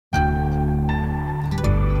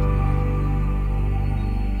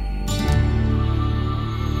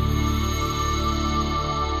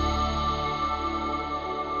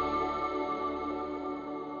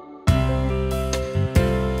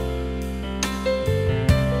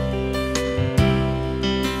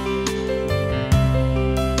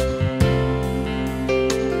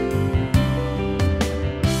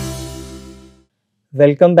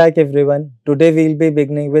Welcome back everyone. Today we'll be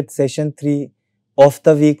beginning with session 3 of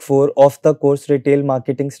the week 4 of the course Retail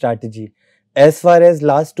Marketing Strategy. As far as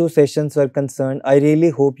last two sessions were concerned, I really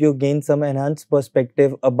hope you gained some enhanced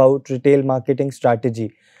perspective about retail marketing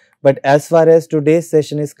strategy. But as far as today's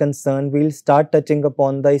session is concerned, we'll start touching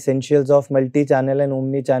upon the essentials of multi-channel and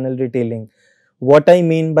omni-channel retailing. What I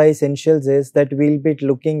mean by essentials is that we'll be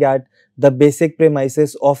looking at the basic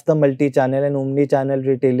premises of the multi-channel and omni-channel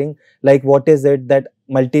retailing, like what is it that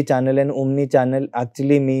multi-channel and omni-channel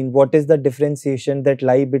actually mean, what is the differentiation that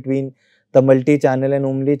lie between the multi-channel and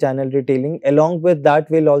omni-channel retailing. Along with that,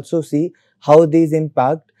 we'll also see how these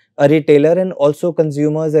impact a retailer and also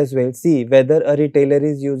consumers as well. See whether a retailer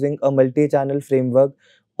is using a multi-channel framework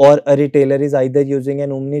or a retailer is either using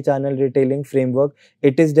an omni-channel retailing framework,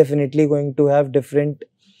 it is definitely going to have different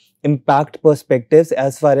impact perspectives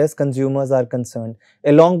as far as consumers are concerned.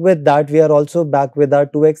 Along with that, we are also back with our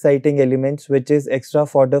two exciting elements, which is extra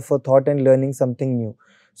fodder for thought and learning something new.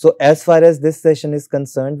 So as far as this session is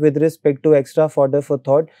concerned, with respect to extra fodder for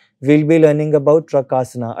thought, we'll be learning about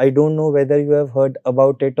Trakasana. I don't know whether you have heard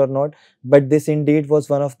about it or not, but this indeed was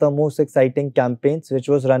one of the most exciting campaigns which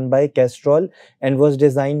was run by Castrol and was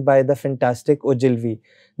designed by the fantastic Ogilvy.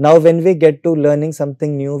 Now when we get to learning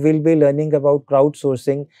something new, we'll be learning about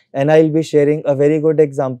crowdsourcing, and I'll be sharing a very good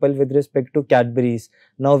example with respect to Cadbury's.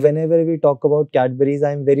 Now whenever we talk about Cadbury's,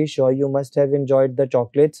 I'm very sure you must have enjoyed the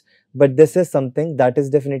chocolates, but this is something that is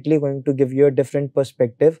definitely going to give you a different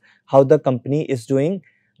perspective how the company is doing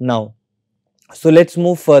now. So let's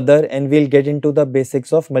move further and we'll get into the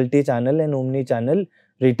basics of multi-channel and omni-channel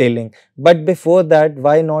retailing. But before that,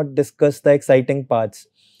 why not discuss the exciting parts?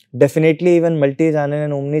 Definitely even multi-channel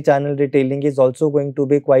and omni-channel retailing is also going to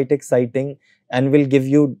be quite exciting and will give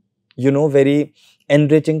you, very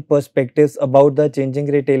enriching perspectives about the changing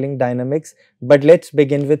retailing dynamics. But let's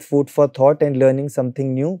begin with food for thought and learning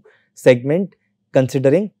something new segment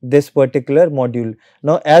considering this particular module.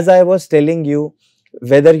 Now, as I was telling you,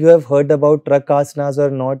 whether you have heard about Trakasanas or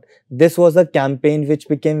not, this was a campaign which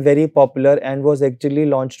became very popular and was actually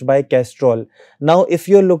launched by Castrol. Now, if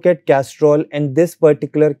you look at Castrol and this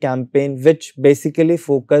particular campaign, which basically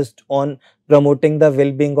focused on promoting the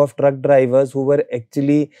well-being of truck drivers who were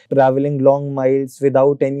actually traveling long miles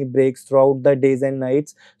without any breaks throughout the days and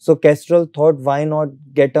nights. So Castrol thought, why not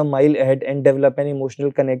get a mile ahead and develop an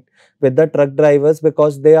emotional connect with the truck drivers,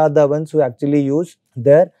 because they are the ones who actually use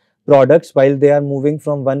their products while they are moving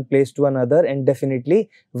from one place to another, and definitely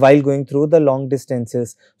while going through the long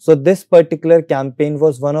distances. So this particular campaign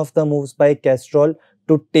was one of the moves by Castrol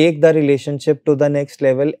to take the relationship to the next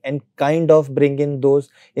level and kind of bring in those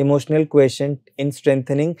emotional quotient in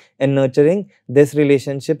strengthening and nurturing this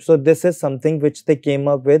relationship. So this is something which they came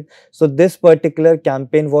up with. So this particular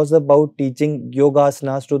campaign was about teaching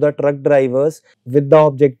yogasanas to the truck drivers with the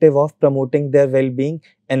objective of promoting their well-being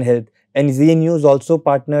and health. And Zee News also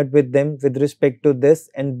partnered with them with respect to this,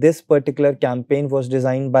 and this particular campaign was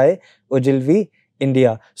designed by Ogilvy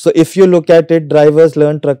India. So if you look at it, drivers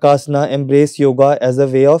learn Trakasana, embrace yoga as a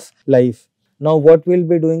way of life. Now what we'll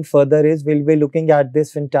be doing further is we'll be looking at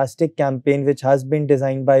this fantastic campaign which has been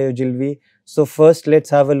designed by Ogilvy. So first let's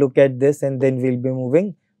have a look at this and then we'll be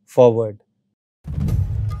moving forward.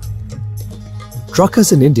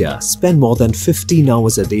 Truckers in India spend more than 15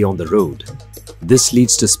 hours a day on the road. This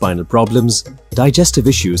leads to spinal problems, digestive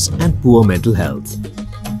issues and poor mental health.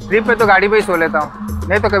 Trip पे तो गाड़ी पे ही सो लेता हूँ,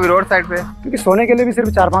 नहीं तो कभी road side पे, क्योंकि सोने के लिए भी सिर्फ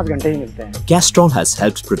 4-5 घंटे ही मिलते हैं. Castrol has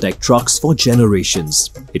helped protect trucks for generations.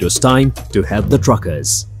 It was time to help the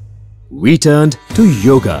truckers. We turned to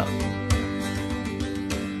yoga.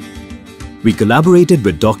 We collaborated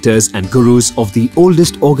with doctors and gurus of the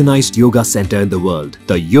oldest organized yoga center in the world,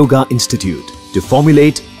 the Yoga Institute, to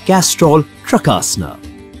formulate Castrol Trakasana.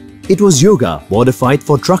 It was yoga modified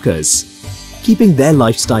for truckers. Keeping their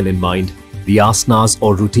lifestyle in mind, the asanas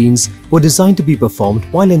or routines were designed to be performed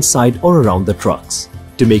while inside or around the trucks.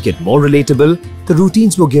 To make it more relatable, the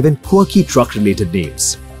routines were given quirky truck-related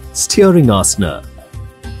names: steering asana,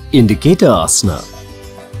 indicator asana,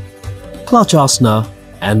 clutch asana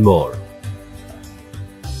and more.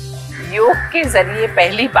 योग के जरिए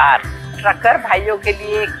पहली बार trucker भाइयों के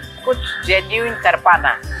लिए कुछ genuine कर पाना,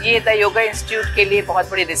 ये द योगा इंस्टीट्यूट के लिए बहुत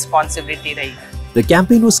बड़ी रिस्पांसिबिलिटी रही. The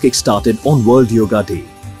campaign was kick-started on World Yoga Day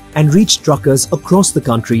and reached truckers across the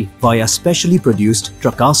country via specially produced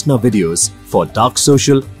Trakasana videos for dark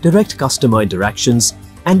social, direct customer interactions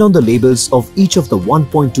and on the labels of each of the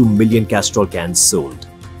 1.2 million Castrol cans sold.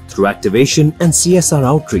 Through activation and CSR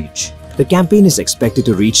outreach, the campaign is expected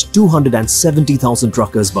to reach 270,000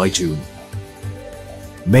 truckers by June.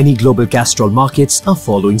 Many global Castrol markets are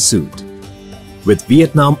following suit. with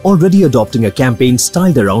Vietnam already adopting a campaign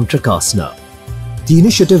styled around Trakasana. The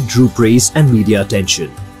initiative drew praise and media attention.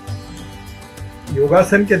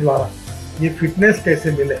 योगासन के द्वारा ये fitness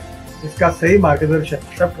कैसे मिले, इसका सही मार्गदर्शन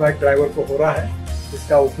सब ट्रक ड्राइवर को हो रहा है।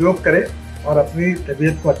 इसका उपयोग करें और अपनी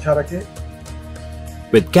तबीयत को अच्छा रखें।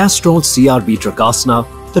 With Castrol CRB Trakasana,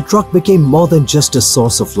 the truck became more than just a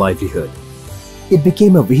source of livelihood. It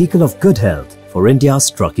became a vehicle of good health for India's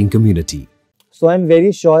trucking community. So I'm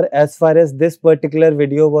very sure as far as this particular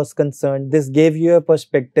video was concerned, this gave you a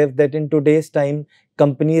perspective that in today's time,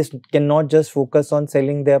 companies cannot just focus on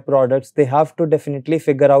selling their products. They have to definitely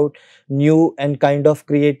figure out new and kind of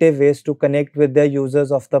creative ways to connect with their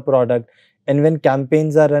users of the product. And when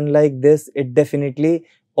campaigns are run like this, it definitely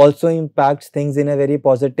also impacts things in a very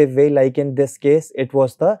positive way. Like in this case, it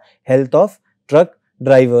was the health of truck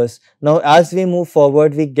drivers. Now, as we move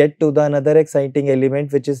forward, we get to the another exciting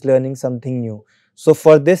element, which is learning something new. So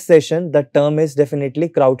for this session, the term is definitely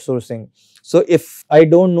crowdsourcing. So if I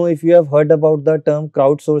don't know if you have heard about the term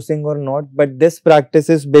crowdsourcing or not, but this practice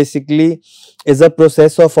is basically a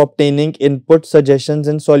process of obtaining input, suggestions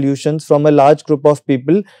and solutions from a large group of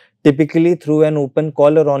people, typically through an open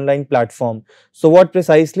call or online platform. So what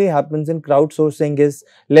precisely happens in crowdsourcing is,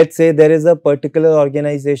 let's say there is a particular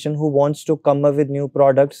organization who wants to come up with new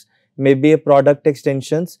products, maybe a product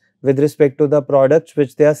extensions with respect to the products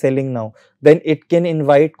which they are selling now. Then it can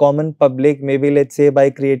invite common public, maybe let's say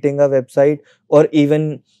by creating a website or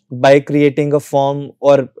even by creating a form,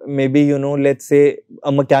 or maybe, you know, let's say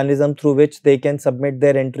a mechanism through which they can submit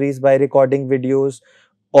their entries by recording videos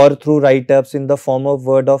or through write-ups in the form of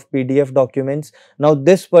Word of PDF documents. Now,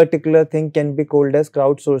 this particular thing can be called as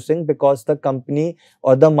crowdsourcing because the company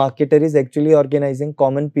or the marketer is actually organizing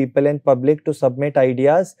common people and public to submit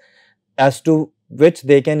ideas as to which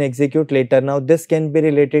they can execute later. Now, this can be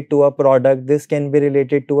related to a product, this can be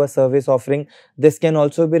related to a service offering, this can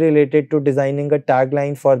also be related to designing a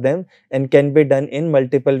tagline for them, and can be done in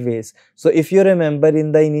multiple ways. So, if you remember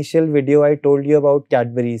in the initial video, I told you about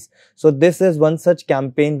Cadbury's. So, this is one such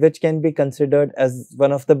campaign which can be considered as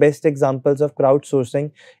one of the best examples of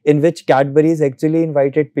crowdsourcing, in which Cadbury's actually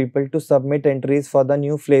invited people to submit entries for the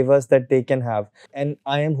new flavors that they can have. And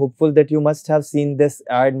I am hopeful that you must have seen this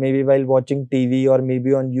ad maybe while watching TV or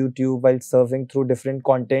maybe on YouTube while surfing through different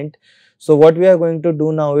content. So what we are going to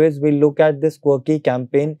do now is we'll look at this quirky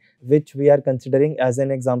campaign which we are considering as an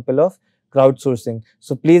example of crowdsourcing.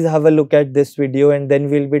 So please have a look at this video and then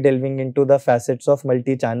we'll be delving into the facets of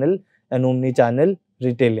multi-channel and omni-channel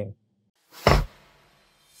retailing.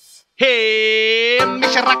 Hey,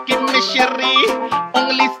 Misharaki Mishari,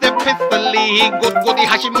 only step pistoli, good goody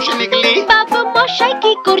hashi mushanigli. Baba Moshai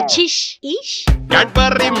ki kurchish ish.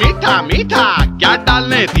 Cadbury meetha meetha, kya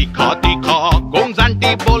dalne dikha dikha,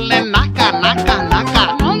 Gonzanti bolne naka naka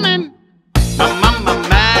naka. Moment, mama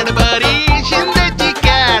Madbury, shinde ji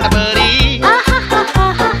Cadbury.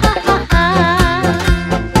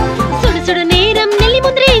 Sudu sudu neram nelli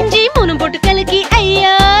mundre inji monum pottu kalaki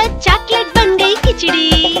ayya, chocolate ban gayi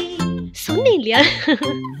khichdi. सुन नहीं लिया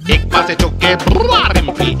एक पासे चुके ब्रुआ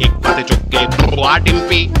डिम्पी, एक पासे चुके ब्रुआ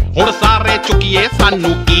डिम्पी, हुड़ सारे चुकिए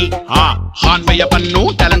सानू की, हाँ खान भैया पन्नू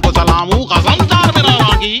टैलेंट को सलामू कसम चार मेरा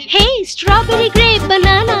रागी. Hey, strawberry grape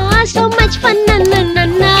banana, so much fun na na na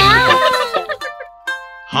na.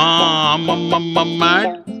 हाँ मैड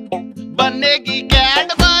बनेगी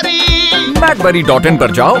कैडबरी. Madbury.in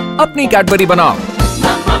पर जाओ, अपनी कैडबरी बनाओ.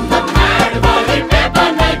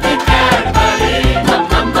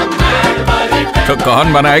 तो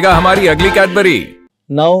कौन बनाएगा हमारी अगली Cadbury?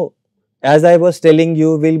 Now, as I was telling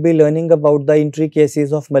you, we'll be learning about the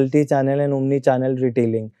intricacies of multi-channel and omni-channel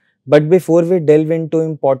retailing. But before we delve into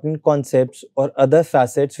important concepts or other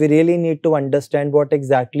facets, we really need to understand what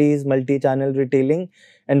exactly is multi-channel retailing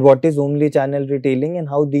and what is omni-channel retailing and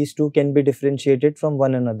how these two can be differentiated from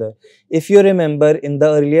one another. If you remember in the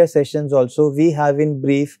earlier sessions also, we have in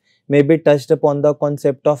brief maybe touched upon the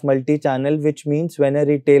concept of multi-channel, which means when a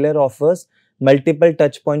retailer offers multiple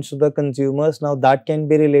touch points to the consumers. Now that can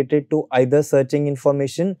be related to either searching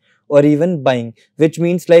information or even buying, which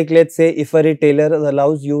means like let's say if a retailer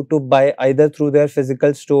allows you to buy either through their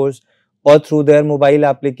physical stores or through their mobile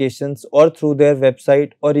applications or through their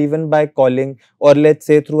website or even by calling or let's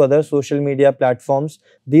say through other social media platforms,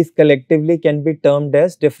 these collectively can be termed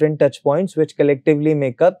as different touch points which collectively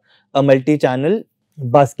make up a multi-channel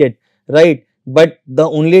basket, right? But the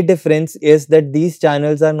only difference is that these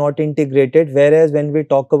channels are not integrated, whereas when we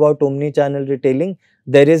talk about omni-channel retailing,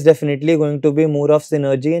 there is definitely going to be more of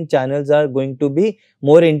synergy and channels are going to be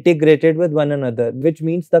more integrated with one another, which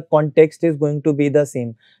means the context is going to be the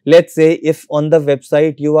same. Let's say if on the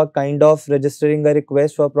website you are kind of registering a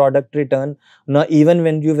request for product return, now even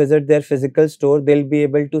when you visit their physical store, they'll be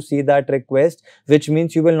able to see that request, which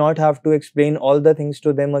means you will not have to explain all the things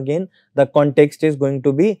to them again. The context is going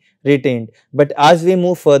to be retained. But as we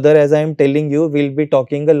move further, as I am telling you, we'll be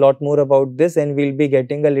talking a lot more about this and we'll be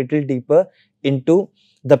getting a little deeper into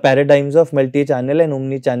the paradigms of multi-channel and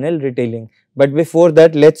omni-channel retailing. But before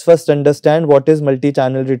that, let's first understand what is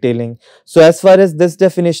multi-channel retailing. So as far as this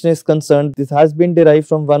definition is concerned, this has been derived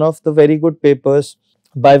from one of the very good papers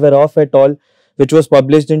by Varoff et al., which was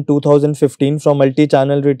published in 2015, from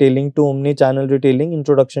multi-channel retailing to omni-channel retailing,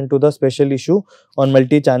 introduction to the special issue on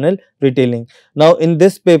multi-channel retailing. Now in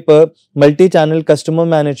this paper, multi-channel customer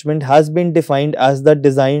management has been defined as the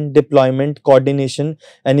design, deployment, coordination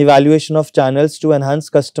and evaluation of channels to enhance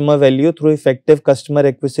customer value through effective customer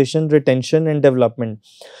acquisition, retention and development.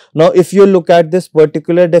 Now if you look at this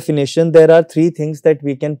particular definition, there are three things that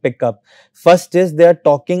we can pick up. First is they are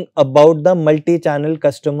talking about the multi-channel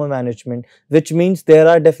customer management, which means there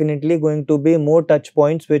are definitely going to be more touch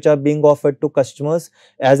points which are being offered to customers.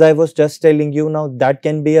 As I was just telling you, now that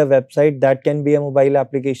can be a website, that can be a mobile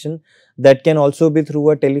application, that can also be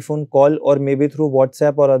through a telephone call or maybe through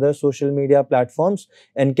WhatsApp or other social media platforms,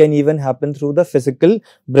 and can even happen through the physical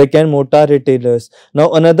brick and mortar retailers.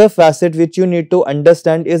 Now another facet which you need to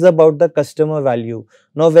understand is about the customer value.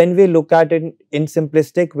 Now when we look at it in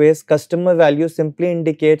simplistic ways, customer value simply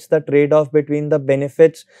indicates the trade-off between the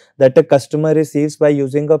benefits that a customer receives by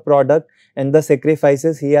using a product and the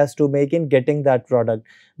sacrifices he has to make in getting that product.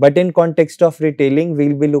 But in context of retailing,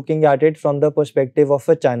 we'll be looking at it from the perspective of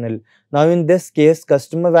a channel. Now in this case,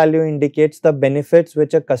 customer value indicates the benefits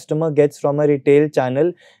which a customer gets from a retail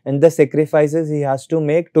channel and the sacrifices he has to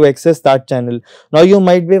make to access that channel. Now you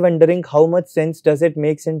might be wondering how much sense does it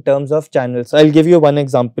make in terms of channels. I'll give you one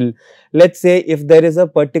example. Let's say if there is a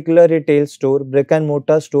particular retail store, brick and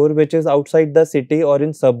mortar store, which is outside the city or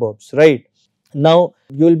in suburbs, right? Now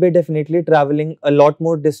you will be definitely traveling a lot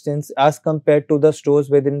more distance as compared to the stores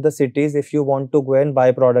within the cities if you want to go and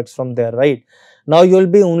buy products from there, right? Now you will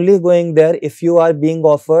be only going there if you are being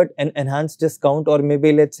offered an enhanced discount, or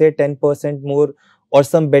maybe let's say 10% more, or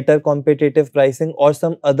some better competitive pricing or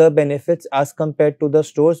some other benefits as compared to the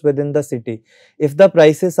stores within the city. If the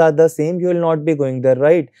prices are the same, you will not be going there,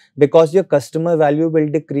 right? Because your customer value will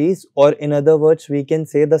decrease, or in other words, we can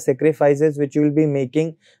say the sacrifices which you will be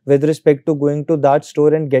making with respect to going to that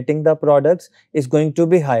store and getting the products is going to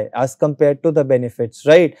be high as compared to the benefits,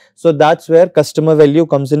 right? So that's where customer value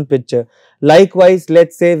comes in picture. Likewise,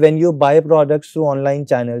 let's say when you buy products through online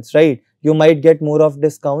channels, right, you might get more of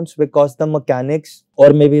discounts because the mechanics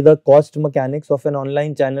or maybe the cost mechanics of an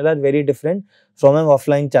online channel are very different from an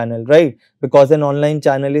offline channel, right? Because an online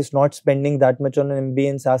channel is not spending that much on an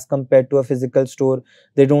ambience as compared to a physical store.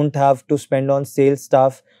 They don't have to spend on sales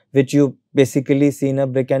staff, which you basically see in a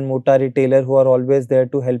brick and mortar retailer, who are always there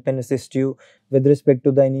to help and assist you with respect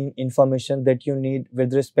to the any information that you need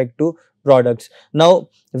with respect to products. Now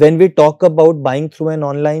when we talk about buying through an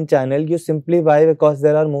online channel, you simply buy because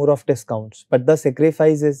there are more of discounts, but the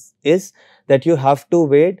sacrifice is that you have to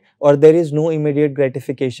wait, or there is no immediate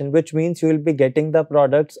gratification, which means you will be getting the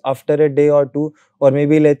products after a day or two, or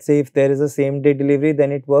maybe let's say if there is a same day delivery,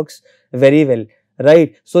 then it works very well,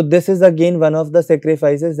 right? So this is again one of the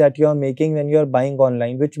sacrifices that you are making when you are buying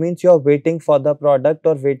online, which means you are waiting for the product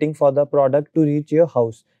or waiting for the product to reach your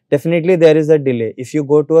house. Definitely there is a delay. If you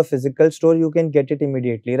go to a physical store, you can get it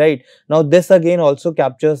immediately, right? Now this again also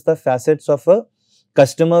captures the facets of a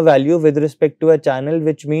customer value with respect to a channel,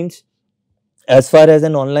 which means as far as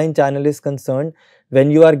an online channel is concerned,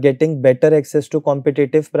 when you are getting better access to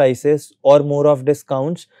competitive prices or more of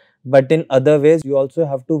discounts, but in other ways you also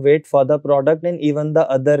have to wait for the product, and even the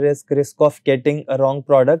other risk of getting a wrong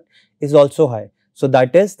product is also high. So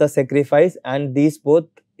that is the sacrifice, and these both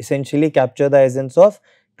essentially capture the essence of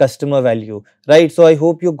customer value, right? So I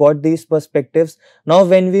hope you got these perspectives. Now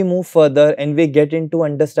when we move further and we get into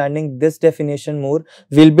understanding this definition more,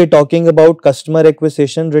 we'll be talking about customer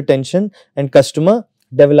acquisition, retention and customer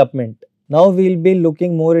development. Now we'll be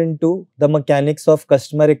looking more into the mechanics of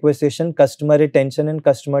customer acquisition, customer retention and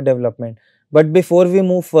customer development. But before we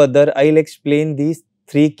move further, I'll explain these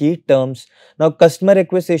three key terms. Now customer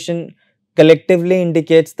acquisition collectively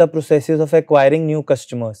indicates the processes of acquiring new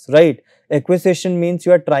customers, right? Acquisition means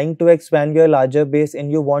you are trying to expand your larger base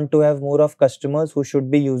and you want to have more of customers who should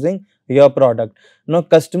be using your product. Now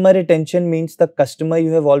customer retention means the customer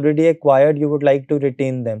you have already acquired, you would like to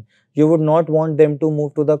retain them, You would not want them to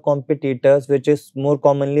move to the competitors, which is more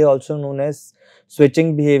commonly also known as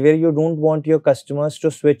switching behavior. You don't want your customers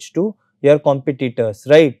to switch to your competitors,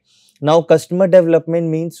 right? Now, customer development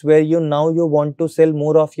means where you want to sell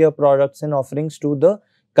more of your products and offerings to the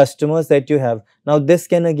customers that you have. Now, this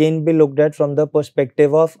can again be looked at from the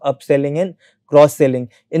perspective of upselling and cross-selling.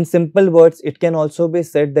 In simple words, it can also be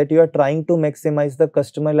said that you are trying to maximize the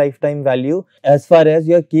customer lifetime value as far as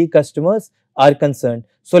your key customers are concerned.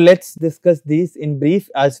 So, let's discuss these in brief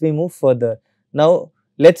as we move further. Now,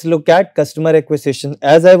 let's look at customer acquisition.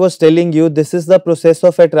 As I was telling you, this is the process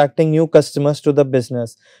of attracting new customers to the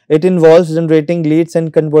business. It involves generating leads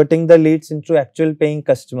and converting the leads into actual paying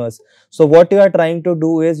customers. So what you are trying to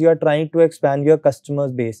do is you are trying to expand your customer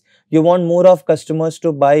base. You want more of customers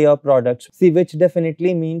to buy your products. See, which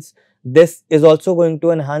definitely means this is also going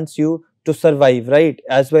to enhance you to survive, right?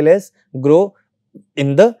 As well as grow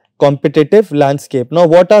in the competitive landscape. Now,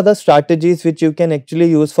 what are the strategies which you can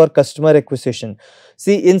actually use for customer acquisition?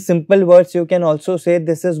 See, in simple words, you can also say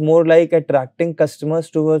this is more like attracting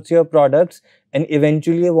customers towards your products and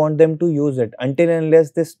eventually you want them to use it. Until and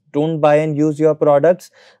unless they don't buy and use your products,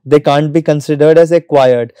 they can't be considered as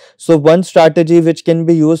acquired. So, one strategy which can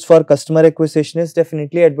be used for customer acquisition is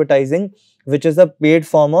definitely advertising, which is a paid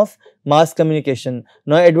form of mass communication.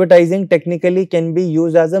 Now, advertising technically can be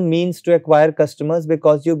used as a means to acquire customers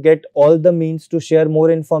because you get all the means to share more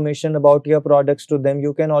information about your products to them.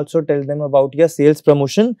 You can also tell them about your sales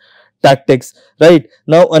promotion tactics, right?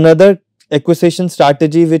 Now, another acquisition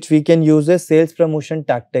strategy which we can use is sales promotion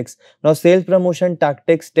tactics. Now, sales promotion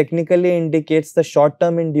tactics technically indicates the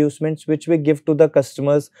short-term inducements which we give to the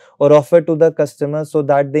customers or offer to the customers so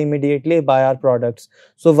that they immediately buy our products.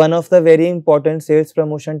 So, one of the very important sales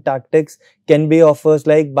promotion tactics can be offers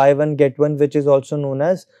like buy one get one, which is also known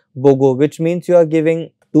as BOGO, which means you are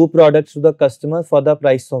giving two products to the customer for the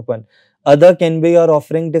price of one. Other can be you are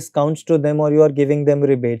offering discounts to them or you are giving them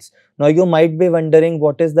rebates. Now, you might be wondering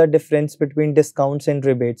what is the difference between discounts and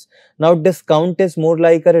rebates. Now, discount is more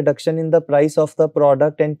like a reduction in the price of the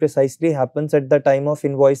product and precisely happens at the time of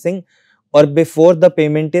invoicing or before the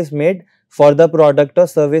payment is made for the product or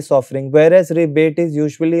service offering, whereas rebate is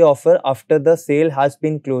usually offered after the sale has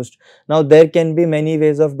been closed. Now, there can be many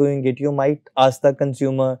ways of doing it. You might ask the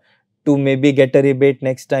consumer to maybe get a rebate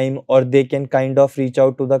next time, or they can kind of reach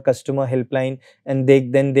out to the customer helpline and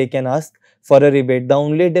then they can ask for a rebate. The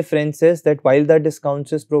only difference is that while the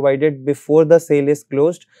discounts is provided before the sale is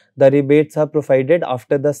closed, the rebates are provided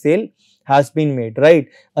after the sale has been made, right?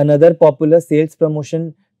 Another popular sales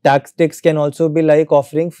promotion tactics can also be like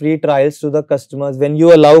offering free trials to the customers. When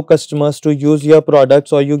you allow customers to use your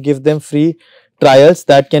products or you give them free trials,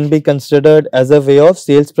 that can be considered as a way of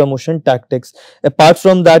sales promotion tactics. Apart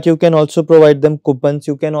from that, you can also provide them coupons.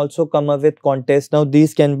 You can also come up with contests. Now,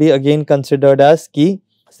 these can be again considered as key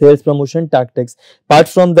sales promotion tactics. Apart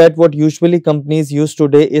from that, what usually companies use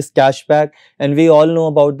today is cashback, and we all know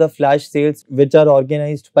about the flash sales which are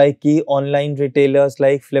organized by key online retailers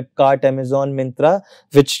like Flipkart, Amazon, Myntra,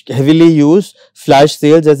 which heavily use flash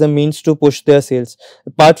sales as a means to push their sales.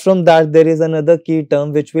 Apart from that, there is another key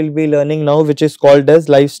term which we'll be learning now, which is called as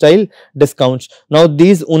lifestyle discounts. Now,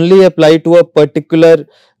 these only apply to a particular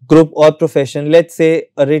group or profession. Let's say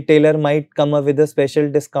a retailer might come up with a special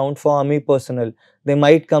discount for army personnel. They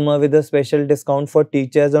might come up with a special discount for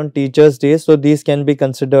teachers on Teachers' Day. So, these can be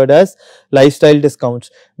considered as lifestyle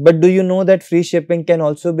discounts. But do you know that free shipping can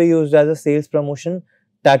also be used as a sales promotion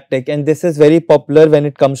tactic? And this is very popular when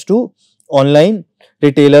it comes to online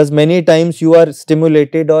retailers. Many times you are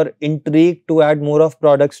stimulated or intrigued to add more of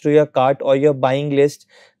products to your cart or your buying list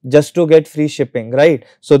just to get free shipping, right?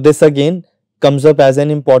 So, this again comes up as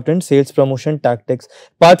an important sales promotion tactics.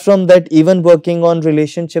 Apart from that, even working on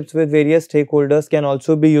relationships with various stakeholders can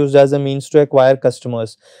also be used as a means to acquire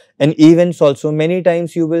customers. And events also, many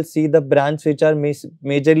times you will see the brands which are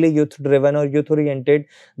majorly youth driven or youth oriented,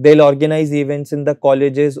 they'll organize events in the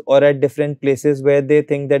colleges or at different places where they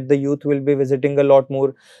think that the youth will be visiting a lot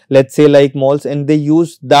more, let's say like malls, and they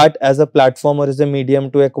use that as a platform or as a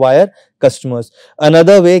medium to acquire customers.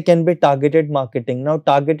 Another way can be targeted marketing. Now,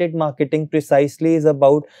 targeted marketing precisely is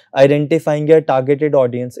about identifying your targeted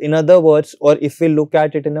audience. In other words, or if we look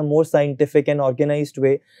at it in a more scientific and organized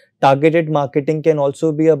way, targeted marketing can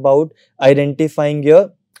also be about identifying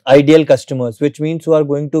your ideal customers, which means who are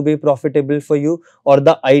going to be profitable for you or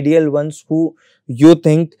the ideal ones who you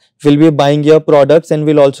think will be buying your products and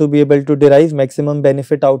will also be able to derive maximum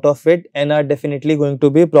benefit out of it and are definitely going to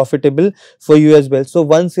be profitable for you as well. So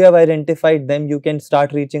once you have identified them, you can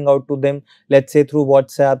start reaching out to them, let's say through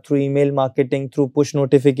WhatsApp, through email marketing, through push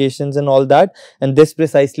notifications and all that, and this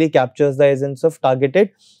precisely captures the essence of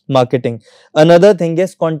targeted marketing. Another thing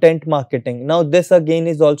is content marketing. Now this again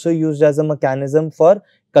is also used as a mechanism for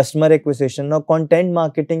customer acquisition. Now content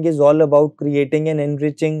marketing is all about creating and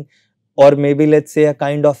enriching, or maybe let's say a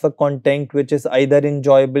kind of a content which is either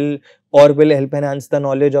enjoyable or will help enhance the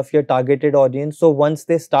knowledge of your targeted audience. So once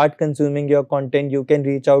they start consuming your content, you can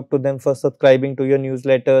reach out to them for subscribing to your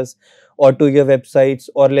newsletters or to your websites,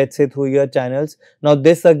 or let's say through your channels. Now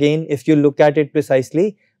this again, if you look at it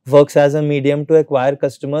precisely, works as a medium to acquire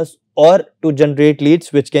customers or to generate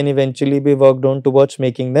leads, which can eventually be worked on towards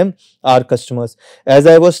making them our customers. As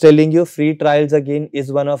I was telling you, free trials again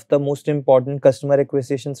is one of the most important customer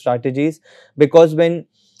acquisition strategies, because when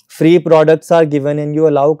free products are given and you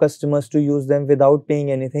allow customers to use them without paying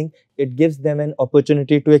anything, it gives them an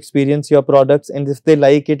opportunity to experience your products, and if they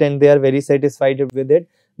like it and they are very satisfied with it,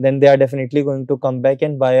 then they are definitely going to come back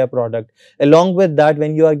and buy a product. Along with that,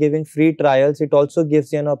 when you are giving free trials, it also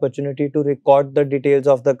gives you an opportunity to record the details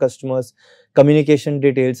of the customers, communication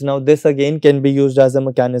details. Now this again can be used as a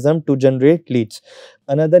mechanism to generate leads.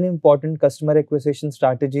 Another important customer acquisition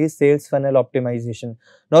strategy is sales funnel optimization.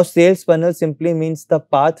 Now sales funnel simply means the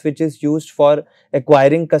path which is used for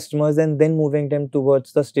acquiring customers and then moving them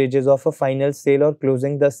towards the stages of a final sale or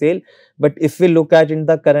closing the sale. But if we look at in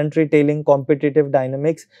the current retailing competitive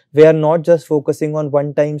dynamics, we are not just focusing on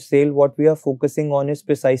one-time sale. What we are focusing on is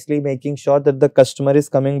precisely making sure that the customer is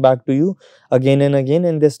coming back to you again and again,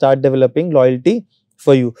 and they start developing loyalty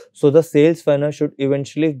for you. So the sales funnel should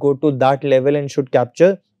eventually go to that level and should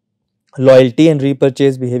capture loyalty and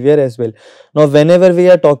repurchase behavior as well. Now whenever we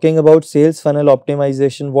are talking about sales funnel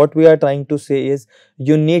optimization, what we are trying to say is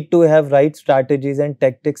you need to have right strategies and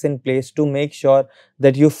tactics in place to make sure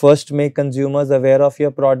that you first make consumers aware of your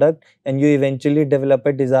product, and you eventually develop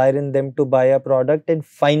a desire in them to buy a product, and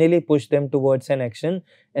finally push them towards an action,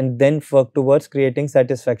 and then work towards creating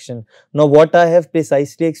satisfaction. Now what I have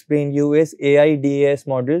precisely explained you is AIDAS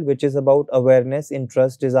model, which is about awareness,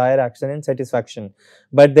 interest, desire, action and satisfaction.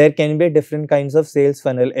 But there can be different kinds of sales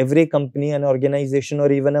funnel. Every company, an organization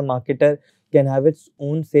or even a marketer can have its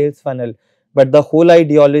own sales funnel. But the whole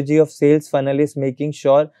ideology of sales funnel is making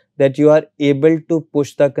sure that you are able to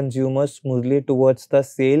push the consumer smoothly towards the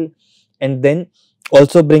sale, and then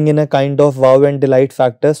also bring in a kind of wow and delight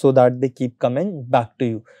factor so that they keep coming back to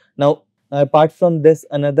you. Now, apart from this,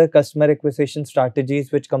 another customer acquisition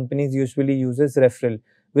strategies which companies usually use is referral,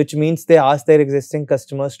 which means they ask their existing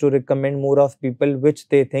customers to recommend more of people which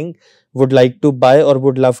they think would like to buy or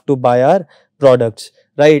would love to buy our products,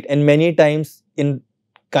 right? And many times in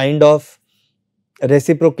kind of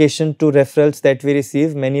reciprocation to referrals that we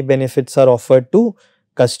receive, many benefits are offered to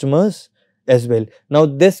customers as well. Now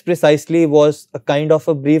this precisely was a kind of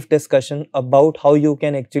a brief discussion about how you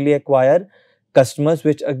can actually acquire customers,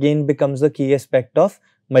 which again becomes a key aspect of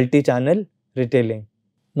multi-channel retailing.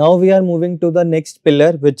 Now we are moving to the next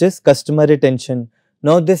pillar, which is customer retention.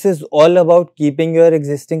 Now this is all about keeping your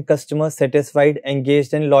existing customers satisfied,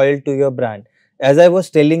 engaged and loyal to your brand. As I was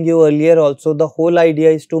telling you earlier also, the whole idea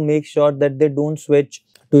is to make sure that they don't switch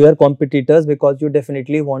to your competitors, because you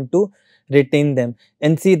definitely want to retain them.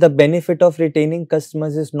 And see, the benefit of retaining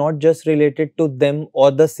customers is not just related to them or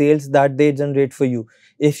the sales that they generate for you.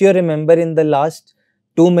 If you remember, in the last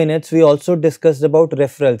 2 minutes, we also discussed about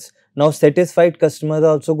referrals. Now, satisfied customers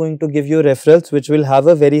are also going to give you referrals, which will have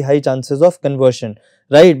a very high chances of conversion,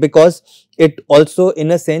 right? Because it also,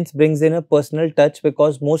 in a sense, brings in a personal touch,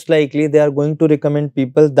 because most likely they are going to recommend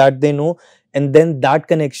people that they know, and then that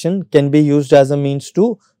connection can be used as a means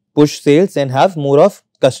to push sales and have more of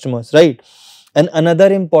customers, right? And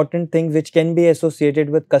another important thing which can be associated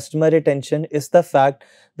with customer retention is the fact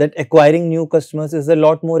that acquiring new customers is a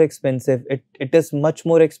lot more expensive. It is much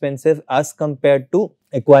more expensive as compared to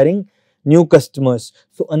acquiring new customers.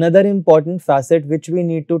 So another important facet which we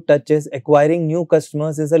need to touch is acquiring new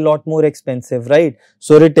customers is a lot more expensive, right?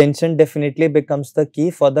 So retention definitely becomes the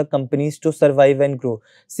key for the companies to survive and grow.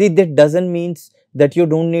 See, that doesn't mean that you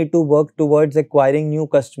don't need to work towards acquiring new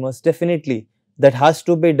customers. Definitely that has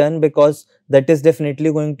to be done, because that is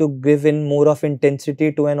definitely going to give in more of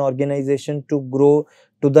intensity to an organization to grow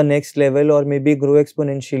to the next level or maybe grow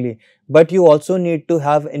exponentially. But you also need to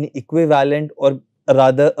have an equivalent or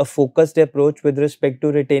rather a focused approach with respect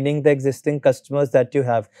to retaining the existing customers that you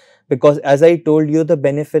have, because as I told you, the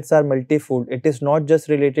benefits are multifold. It is not just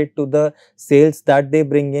related to the sales that they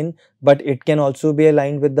bring in, but it can also be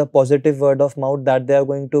aligned with the positive word of mouth that they are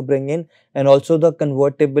going to bring in, and also the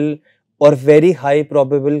convertible or very high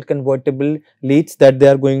probable convertible leads that they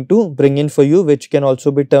are going to bring in for you, which can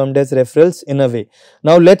also be termed as referrals in a way.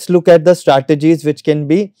 Now let's look at the strategies which can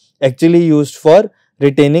be actually used for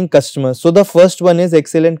retaining customers. So the first one is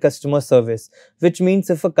excellent customer service, which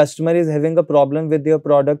means if a customer is having a problem with your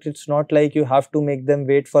product, it's not like you have to make them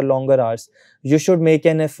wait for longer hours. You should make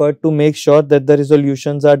an effort to make sure that the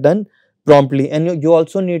resolutions are done promptly, and you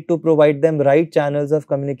also need to provide them right channels of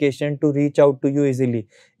communication to reach out to you easily.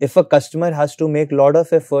 If a customer has to make lot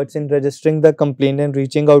of efforts in registering the complaint and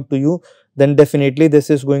reaching out to you, then definitely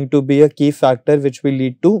this is going to be a key factor which will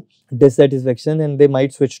lead to dissatisfaction, and they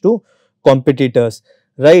might switch to competitors,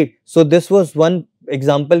 right? So this was one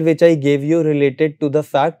example which I gave you related to the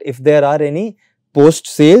fact if there are any post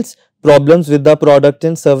sales problems with the product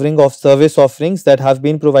and service offerings that have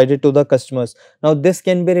been provided to the customers. Now this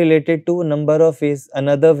can be related to a number of ways,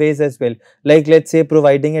 another ways as well, like let's say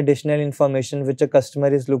providing additional information which a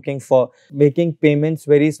customer is looking for, making payments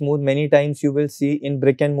very smooth. Many times you will see in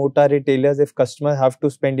brick and mortar retailers, if customers have to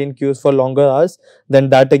spend in queues for longer hours, then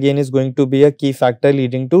that again is going to be a key factor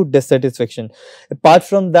leading to dissatisfaction. Apart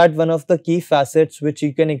from that, one of the key facets which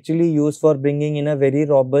you can actually use for bringing in a very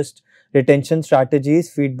robust retention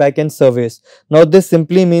strategies, feedback and surveys. Now this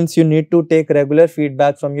simply means you need to take regular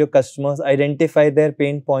feedback from your customers, identify their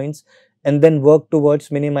pain points, and then work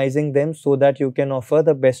towards minimizing them so that you can offer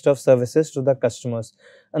the best of services to the customers.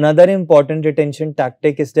 Another important retention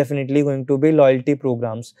tactic is definitely going to be loyalty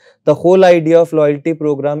programs. The whole idea of loyalty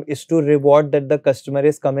program is to reward that the customer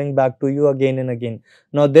is coming back to you again and again.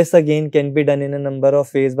 Now this again can be done in a number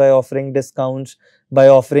of ways, by offering discounts, by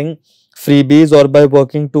offering freebies, or by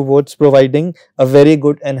working towards providing a very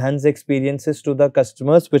good enhanced experiences to the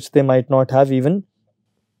customers which they might not have even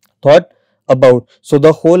thought about. So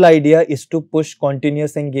the whole idea is to push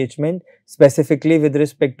continuous engagement specifically with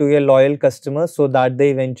respect to your loyal customers so that they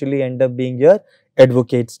eventually end up being your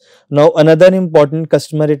advocates. Now another important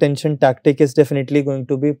customer retention tactic is definitely going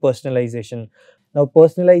to be personalization. Now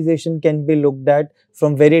personalization can be looked at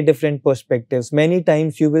from very different perspectives. Many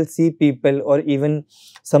times you will see people or even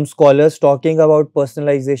some scholars talking about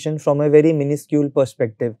personalization from a very minuscule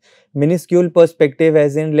perspective. Minuscule perspective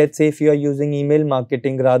as in, let's say if you are using email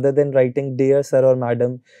marketing, rather than writing dear sir or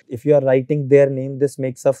madam, if you are writing their name, this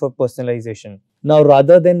makes up for personalization. Now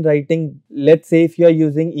rather than writing, let's say if you are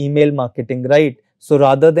using email marketing, right? So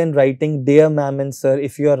rather than writing dear ma'am and sir,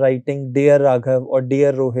 if you are writing dear Raghav or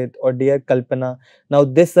dear Rohit or dear Kalpana, now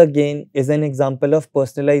this again is an example of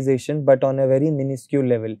personalization but on a very minuscule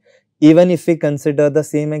level. Even if we consider the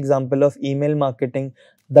same example of email marketing,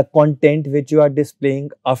 the content which you are displaying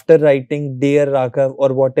after writing dear Raghav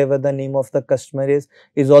or whatever the name of the customer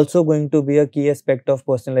is also going to be a key aspect of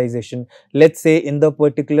personalization. Let's say in the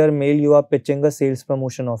particular mail you are pitching a sales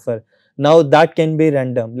promotion offer. Now that can be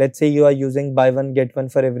random. Let's say you are using buy one get one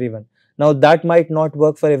for everyone. Now that might not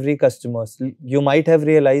work for every customer. You might have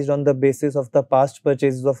realized on the basis of the past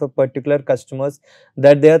purchases of a particular customers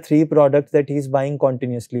that there are 3 products that he is buying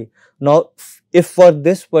continuously. Now if for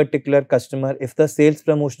this particular customer, if the sales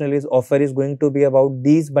promotional offer is going to be about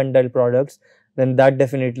these bundled products, then that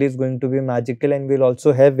definitely is going to be magical and will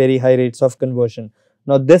also have very high rates of conversion.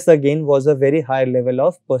 Now this again was a very high level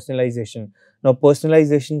of personalization. Now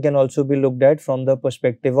personalization can also be looked at from the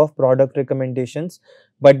perspective of product recommendations,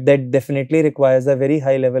 but that definitely requires a very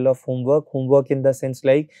high level of homework in the sense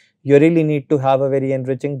like you really need to have a very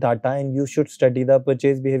enriching data and you should study the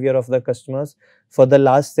purchase behavior of the customers for the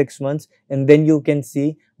last 6 months, and then you can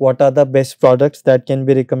see what are the best products that can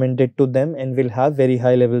be recommended to them and will have very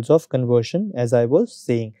high levels of conversion, as I was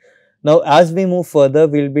saying. Now as we move further,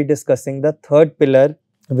 we will be discussing the third pillar,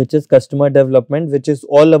 which is customer development, which is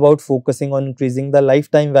all about focusing on increasing the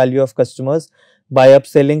lifetime value of customers by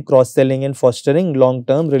upselling, cross-selling and fostering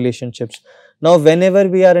long-term relationships. Now whenever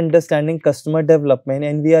we are understanding customer development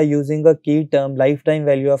and we are using a key term lifetime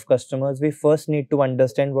value of customers, we first need to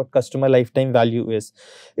understand what customer lifetime value is.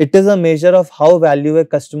 It is a measure of how valuable a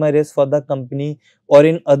customer is for the company, or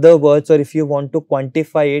in other words, or if you want to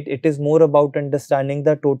quantify it, it is more about understanding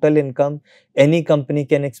the total income any company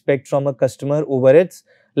can expect from a customer over its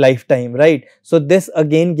lifetime, right? So this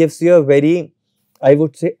again gives you a very, I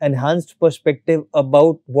would say, enhanced perspective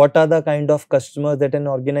about what are the kind of customers that an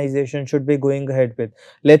organization should be going ahead with.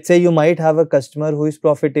 Let's say you might have a customer who is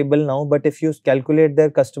profitable now, but if you calculate their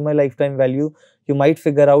customer lifetime value, you might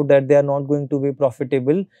figure out that they are not going to be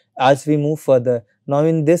profitable as we move further. Now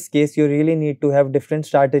in this case, you really need to have different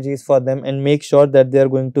strategies for them and make sure that they are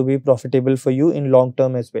going to be profitable for you in long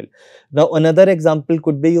term as well. Now another example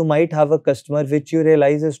could be, you might have a customer which you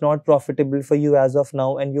realize is not profitable for you as of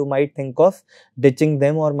now, and you might think of ditching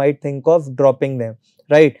them or might think of dropping them,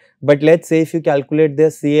 right? But let's say if you calculate their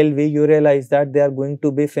CLV, you realize that they are going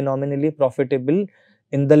to be phenomenally profitable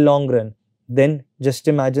in the long run. Then just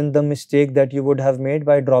imagine the mistake that you would have made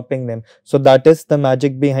by dropping them. So that is the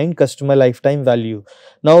magic behind customer lifetime value.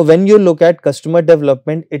 Now when you look at customer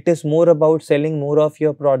development, it is more about selling more of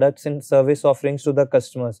your products and service offerings to the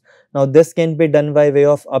customers. Now this can be done by way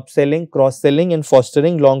of upselling, cross-selling and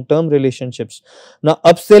fostering long-term relationships. Now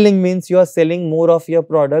upselling means you are selling more of your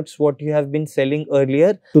products what you have been selling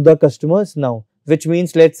earlier to the customers now. Which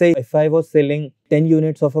means, let's say if I was selling 10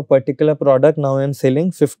 units of a particular product, now I am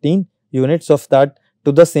selling 15 units of that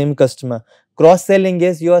to the same customer. Cross-selling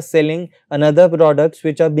is you are selling another products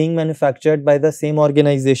which are being manufactured by the same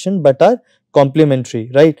organization but are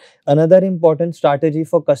complementary, right? Another important strategy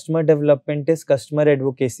for customer development is customer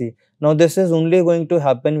advocacy. Now this is only going to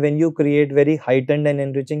happen when you create very heightened and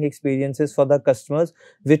enriching experiences for the customers,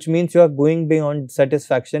 which means you are going beyond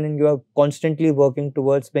satisfaction and you are constantly working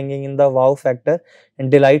towards bringing in the wow factor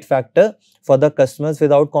and delight factor for the customers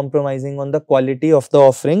without compromising on the quality of the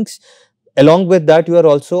offerings. Along with that, you are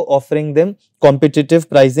also offering them competitive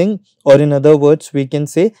pricing, or in other words, we can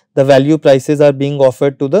say the value prices are being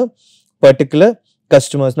offered to the particular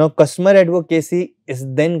customers. Now, customer advocacy is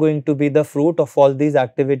then going to be the fruit of all these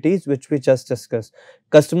activities which we just discussed.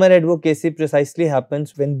 Customer advocacy precisely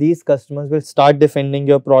happens when these customers will start defending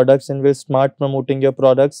your products and will start promoting your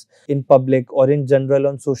products in public or in general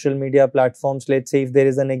on social media platforms. Let's say if there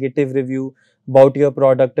is a negative review about your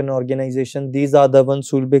product and organization, these are the ones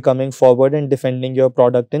who will be coming forward and defending your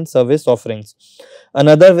product and service offerings.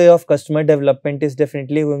 Another way of customer development is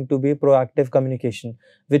definitely going to be proactive communication,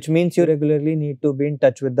 which means you regularly need to be in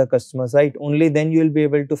touch with the customers, right? Only then you will be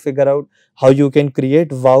able to figure out how you can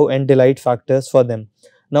create wow and delight factors for them.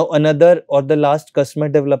 Now another or the last customer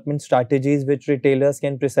development strategies which retailers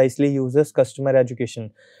can precisely use is customer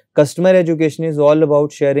education. Customer education is all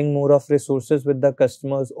about sharing more of resources with the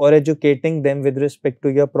customers or educating them with respect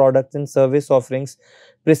to your products and service offerings,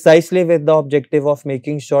 precisely with the objective of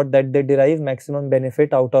making sure that they derive maximum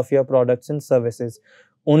benefit out of your products and services.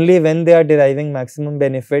 Only when they are deriving maximum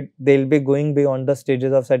benefit, they will be going beyond the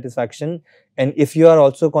stages of satisfaction, and if you are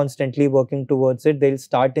also constantly working towards it, they will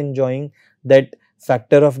start enjoying that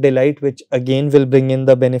factor of delight, which again will bring in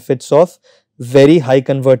the benefits of very high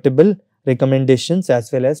convertible recommendations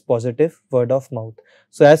as well as positive word of mouth.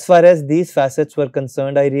 So as far as these facets were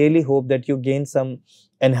concerned, I really hope that you gain some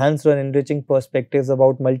enhanced or enriching perspectives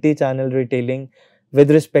about multi-channel retailing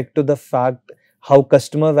with respect to the fact how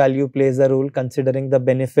customer value plays a role, considering the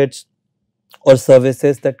benefits or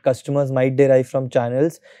services that customers might derive from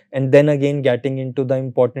channels, and then again getting into the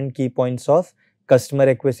important key points of customer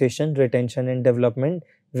acquisition, retention and development,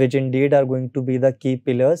 which indeed are going to be the key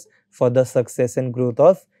pillars for the success and growth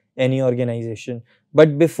of any organization.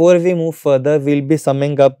 But before we move further, we'll be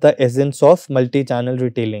summing up the essence of multi-channel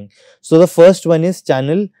retailing. So the first one is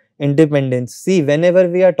channel independence. See, whenever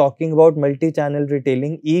we are talking about multi-channel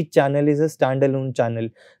retailing, each channel is a standalone channel,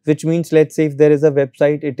 which means, let's say if there is a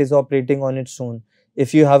website, it is operating on its own.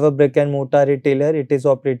 If you have a brick and mortar retailer, it is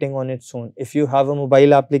operating on its own. If you have a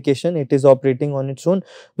mobile application, it is operating on its own,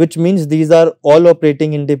 which means these are all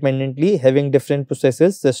operating independently, having different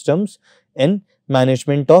processes, systems and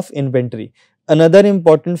management of inventory. Another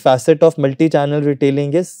important facet of multi-channel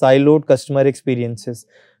retailing is siloed customer experiences,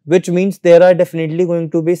 which means there are definitely going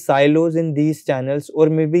to be silos in these channels, or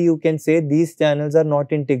maybe you can say these channels are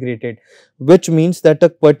not integrated, which means that a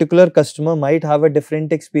particular customer might have a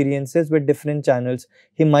different experiences with different channels.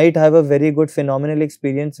 He might have a very good phenomenal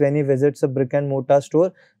experience when he visits a brick and mortar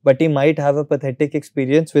store, but he might have a pathetic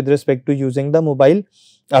experience with respect to using the mobile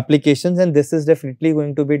applications, and this is definitely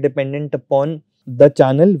going to be dependent upon the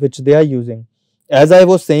channel which they are using. As I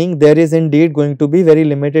was saying, there is indeed going to be very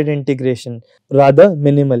limited integration, rather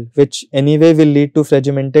minimal, which anyway will lead to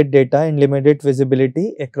fragmented data and limited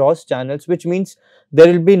visibility across channels, which means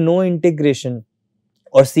there will be no integration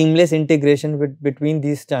or seamless integration between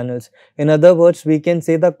these channels. In other words, we can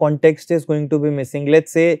say the context is going to be missing.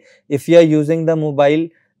 Let's say if you are using the mobile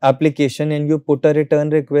application and you put a return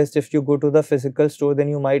request, if you go to the physical store, then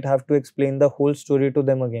you might have to explain the whole story to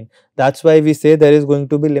them again. That's why we say there is going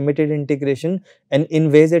to be limited integration, and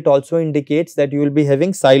in ways it also indicates that you will be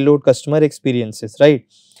having siloed customer experiences, right?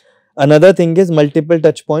 Another thing is multiple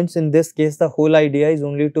touch points. In this case, the whole idea is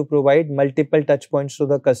only to provide multiple touch points to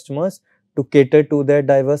the customers to cater to their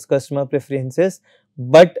diverse customer preferences.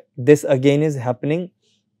 But this again is happening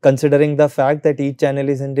considering the fact that each channel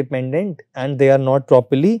is independent and they are not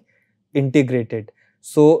properly integrated.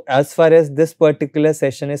 So as far as this particular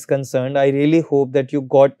session is concerned, I really hope that you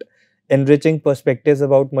got enriching perspectives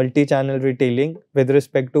about multi-channel retailing with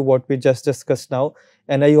respect to what we just discussed now.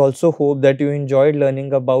 And I also hope that you enjoyed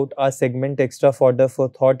learning about our segment Extra Fodder for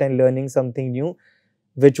Thought and learning something new,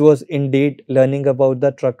 which was indeed learning about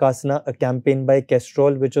the Trakasana, a campaign by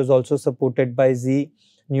Kestrel, which was also supported by Z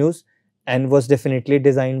News and was definitely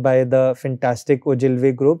designed by the fantastic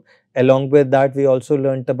Ogilvy Group. Along with that, we also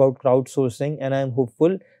learnt about crowdsourcing, and I am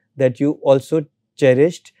hopeful that you also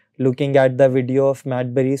cherished looking at the video of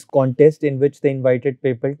Madberry's contest in which they invited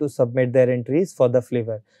people to submit their entries for the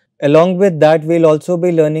flavor. Along with that, we'll also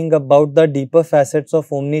be learning about the deeper facets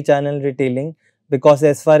of omni-channel retailing, because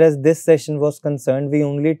as far as this session was concerned, we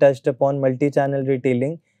only touched upon multi-channel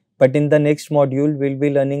retailing, but in the next module, we'll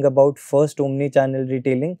be learning about first omni-channel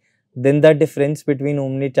retailing, then the difference between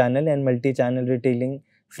omni-channel and multi-channel retailing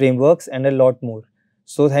frameworks, and a lot more.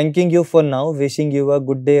 So thanking you for now, wishing you a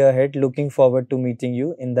good day ahead, looking forward to meeting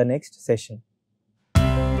you in the next session.